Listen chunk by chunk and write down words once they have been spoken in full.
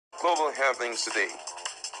Global happenings today.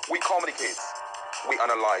 We communicate, we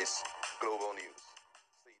analyze global news.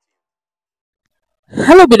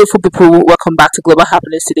 Hello, beautiful people. Welcome back to Global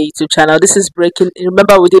Happiness Today YouTube channel. This is breaking.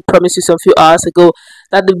 Remember, we did promise you some few hours ago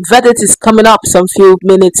that the verdict is coming up some few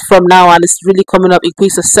minutes from now, and it's really coming up in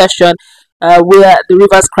quick succession. Where the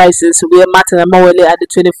Rivers crisis, where Martin Amaewhule and the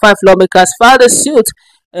 25 lawmakers filed a suit,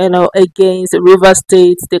 against the Rivers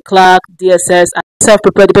State, the clerk, DSS, and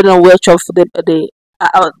self-prepared, depending on which of the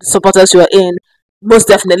supporters you are in. Most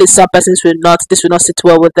definitely, some persons will not. This will not sit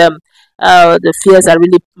well with them. The fears are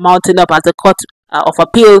really mounting up as the court of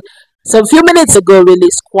appeal some few minutes ago really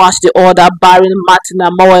squashed the order barring Martin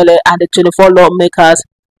Amaewhule and the 24 lawmakers.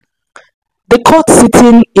 The court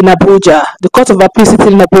of appeal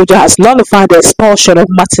sitting in Abuja has nullified the expulsion of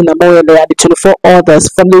Martin Amaewhule and the 24 others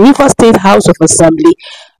from the Rivers State House of Assembly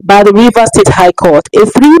by the Rivers State High Court. A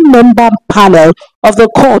three-member panel of the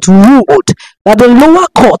court ruled that the lower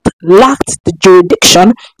court lacked the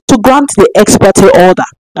jurisdiction to grant the exparte order.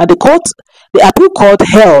 Now, the appeal court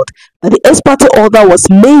held that the exparte order was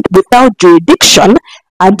made without jurisdiction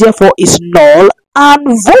and therefore is null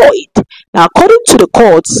and void. Now, according to the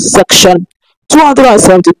court's section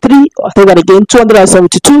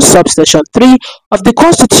 272 subsection 3 of the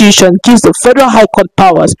Constitution gives the Federal High Court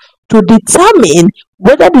powers to determine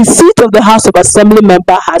whether the seat of the House of Assembly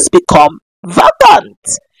member has become vacant.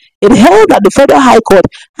 It held that the Federal High Court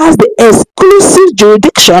has the exclusive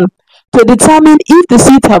jurisdiction to determine if the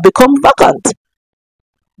seat have become vacant.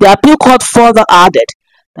 The appeal court further added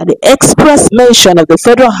that the express mention of the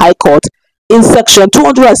Federal High Court in section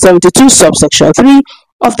 272 subsection 3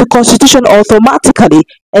 of the Constitution automatically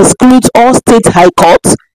excludes all state high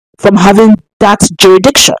courts from having that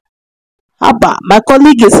jurisdiction. Abba, my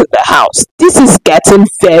colleague is in the house. This is getting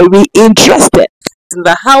very interesting. In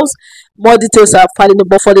the house, more details are filing,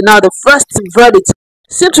 but for now, the first verdict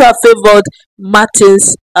seems to have favored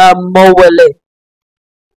Martin's Amaewhule.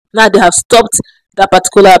 Now they have stopped that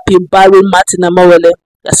particular appeal barring Martin Amaewhule.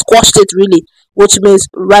 They squashed it really, which means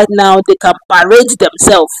right now they can parade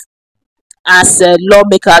themselves as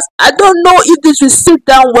lawmakers. I don't know if this will sit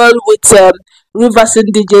down well with Rivers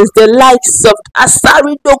indigents. The likes of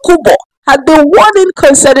Asari Dokubo had been warning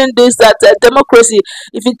concerning this, that democracy,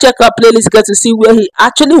 if you check our playlist, get to see where he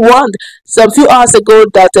actually warned some few hours ago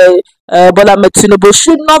that Bola Tinubu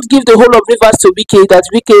should not give the whole of Rivers to Wike, that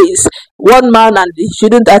Wike is one man and he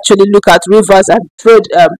shouldn't actually look at Rivers and trade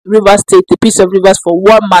Rivers State, the piece of Rivers, for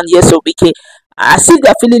one man. Yes, so Wike, I see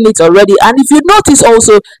they're feeling it already. And if you notice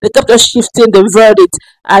also, they kept on shifting the verdict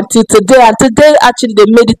until today. And today, actually, they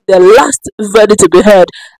made it the last verdict to be heard.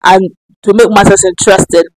 And to make matters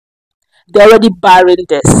interesting, they're already barring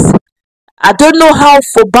this. I don't know how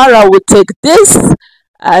Fubara would take this.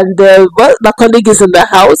 And my colleague is in the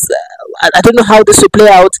house. I don't know how this will play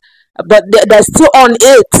out. But they're still on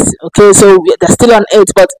it. Okay, so they're still on it.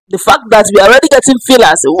 But the fact that we are already getting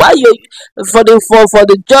feelers, why you for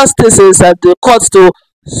the justices and the courts to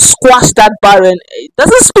squash that barring, it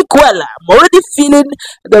doesn't speak well. I'm already feeling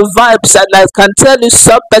the vibes, and I can tell you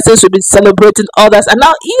some persons will be celebrating others. And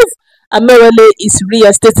now, if Amaewhule is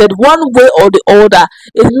reinstated one way or the other,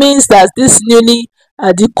 it means that this newly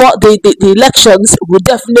the elections will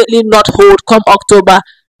definitely not hold come October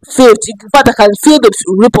 5th. In fact, I can feel the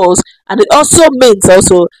ripples, and it also means that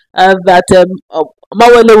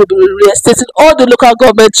Amaewhule will be reinstating all the local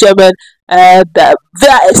government chairmen, their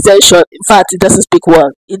extension. In fact, it doesn't speak well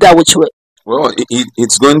either which way. Well,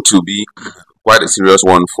 it's going to be quite a serious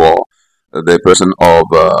one for the person of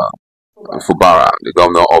Fubara, the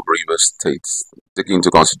governor of Rivers State, taking into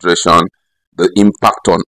consideration the impact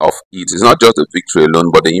of it. It's not just the victory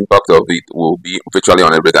alone, but the impact of it will be virtually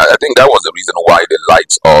on everything. I think that was the reason why the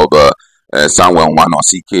likes of Samuel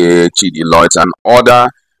Wanosike, Chidi Lloyd, and other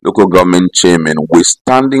local government chairmen were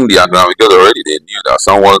standing their ground, because already they knew that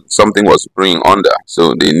something was bringing under.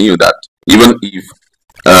 So they knew that even if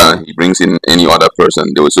he brings in any other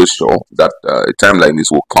person, they were so sure that a time like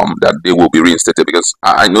this will come that they will be reinstated, because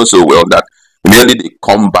I know so well that immediately they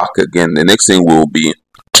come back again, the next thing will be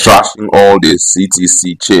trashing all the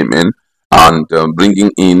CTC chairmen and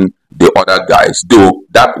bringing in the other guys, though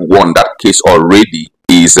that case already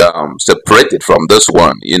is separated from this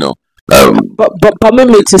one, But permit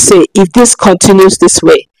me to say, if this continues this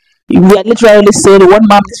way, we are literally saying one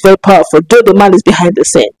man is very powerful, though the man is behind the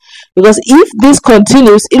scene. Because if this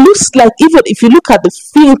continues, it looks like, even if you look at the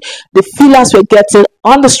feelers we're getting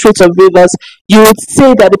on the streets of Rivers, you would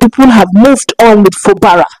say that the people have moved on with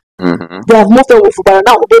Fubara. They have moved on with Fubara.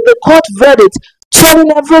 Now, the court verdict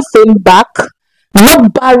turning everything back,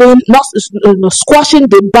 not squashing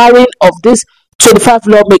the barring of this 25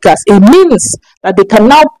 lawmakers, it means that they can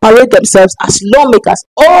now parade themselves as lawmakers.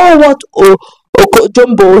 All what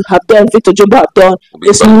Jumbo have done, Victor Jumbo have done,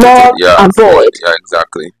 is null and void. Yeah,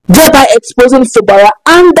 exactly. Thereby exposing Fubara,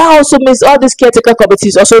 and that also means all these caretaker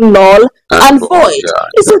committees also null and void. Yeah.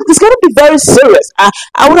 It's going to be very serious.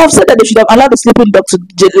 I would have said that they should have allowed the sleeping dog to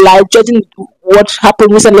lie, judging what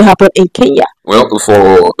recently happened in Kenya. Well,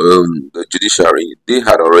 for the judiciary, they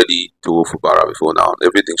had already told Fubara before now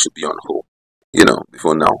everything should be on hold,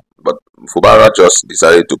 before now. But Fubara just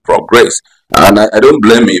decided to progress. And I don't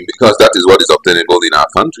blame him, because that is what is obtainable in our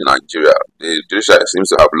country, Nigeria. The judiciary seems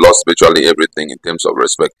to have lost virtually everything in terms of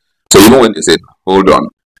respect. So even when they said, hold on,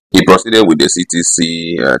 he proceeded with the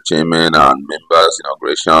CTC chairman and members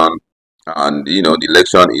inauguration, and the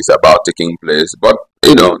election is about taking place. But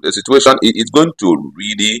the situation, it's going to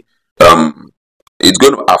really it's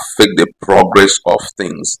going to affect the progress of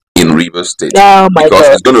things in Rivers State, because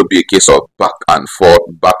it's going to be a case of back and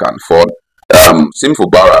forth. Sim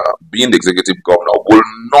Fubara, being the executive governor, will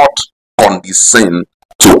not condescend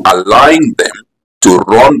to allowing them to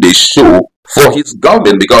run the show for his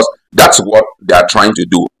government, because that's what they are trying to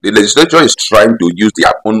do. The legislature is trying to use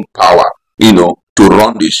their own power, to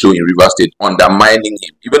run the show in Rivers State, undermining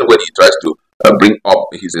him. Even when he tries to bring up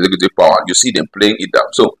his executive power, you see them playing it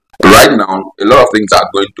down. So right now, a lot of things are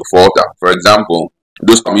going to falter. For example,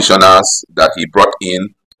 those commissioners that he brought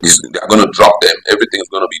in, they are going to drop them. Everything is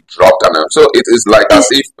going to be dropped, and so it is like as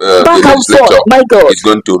if the legislature is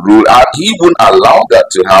going to rule, and he won't allow that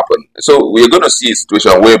to happen. So we're going to see a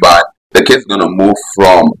situation whereby the case is going to move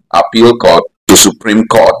from appeal court to Supreme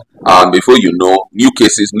Court, and before you know, new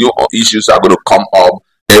cases, new issues are going to come up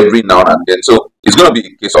every now and then. So it's going to be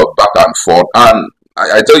a case of back and forth. And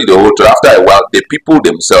I tell you the whole truth, after a while, the people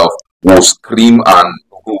themselves will scream, and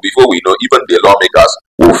before we know, even the lawmakers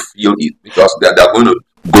will feel it, because they're going to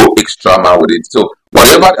go extra mile with it. So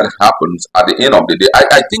whatever that happens at the end of the day,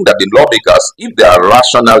 I think that the lawmakers, if they are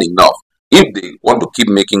rational enough, if they want to keep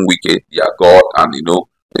making Wike their God and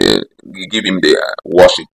give him their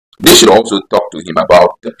worship, they should also talk to him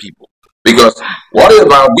about the people. Because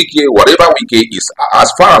whatever Wike is,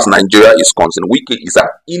 as far as Nigeria is concerned, Wike is an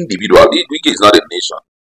individual. Wike is not a nation.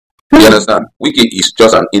 You understand? Wike is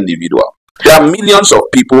just an individual. There are millions of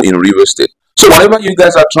people in Rivers State. So whatever you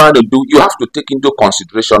guys are trying to do, you have to take into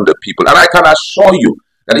consideration the people. And I can assure you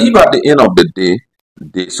that if at the end of the day,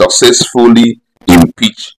 they successfully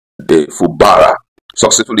impeach Fubara,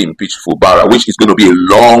 which is going to be a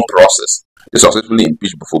long process. They successfully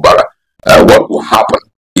impeach Fubara. What will happen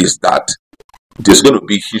is that there's going to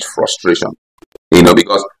be huge frustration,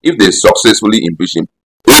 because if they successfully impeach him,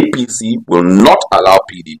 APC will not allow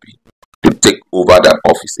PDP to take over that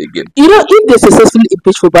office again. If they successfully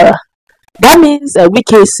impeach Fubara, that means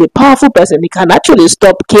Wike is a powerful person. He can actually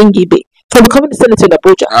stop King Gibe from becoming the senator in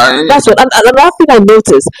Abuja. That's what. And another thing I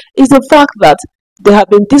noticed is the fact that there have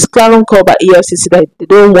been this clarion call by EFCC that they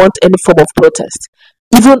don't want any form of protest,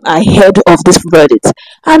 even ahead of this verdict.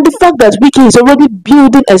 And the fact that Wike is already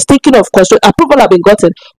building and taking of approval have been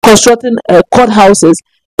gotten, constructing courthouses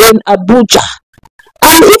in Abuja.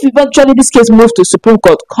 And if eventually this case moves to Supreme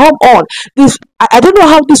Court, come on. I don't know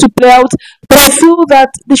how this will play out, but I feel that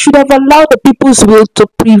they should have allowed the people's will to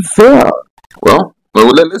prevail. Well,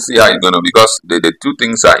 let's see how it's going to, because the two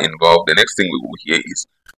things are involved. The next thing we will hear is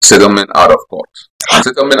settlement out of court. And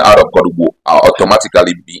settlement out of court will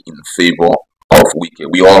automatically be in favor of Wike.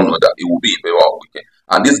 We all know that it will be in favor of Wike.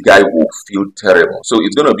 And this guy will feel terrible. So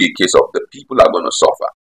it's going to be a case of the people are going to suffer.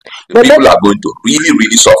 People are going to really,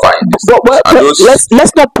 really suffer in this.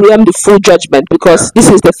 Let's not preempt the full judgment, because this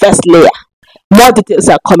is the first layer. More details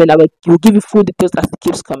are coming. We'll give you full details as it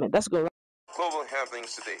keeps coming. That's good. Global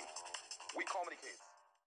happenings today.